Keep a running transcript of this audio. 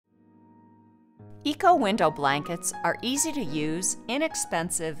Eco window blankets are easy to use,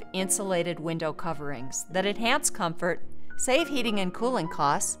 inexpensive, insulated window coverings that enhance comfort, save heating and cooling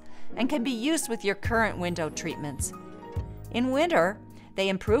costs, and can be used with your current window treatments. In winter, they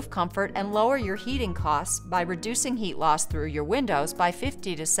improve comfort and lower your heating costs by reducing heat loss through your windows by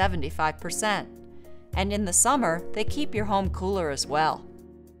 50 to 75%. And in the summer, they keep your home cooler as well.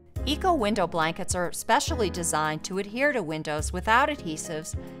 Eco window blankets are specially designed to adhere to windows without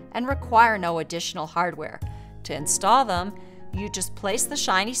adhesives and require no additional hardware. To install them, you just place the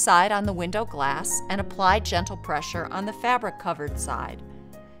shiny side on the window glass and apply gentle pressure on the fabric-covered side.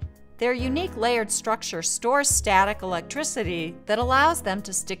 Their unique layered structure stores static electricity that allows them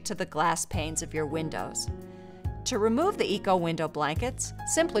to stick to the glass panes of your windows. To remove the Eco window blankets,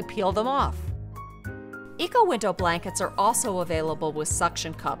 simply peel them off. Eco window blankets are also available with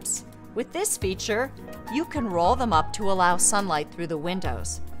suction cups. With this feature, you can roll them up to allow sunlight through the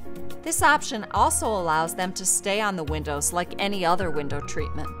windows. This option also allows them to stay on the windows like any other window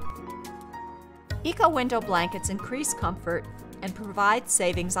treatment. Eco window blankets increase comfort and provide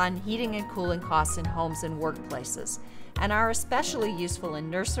savings on heating and cooling costs in homes and workplaces, and are especially useful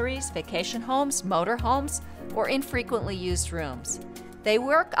in nurseries, vacation homes, motor homes, or infrequently used rooms. They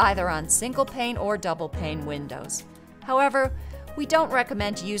work either on single pane or double pane windows. However, we don't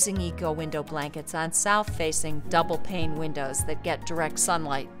recommend using Eco window blankets on south-facing double pane windows that get direct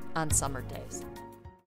sunlight on summer days.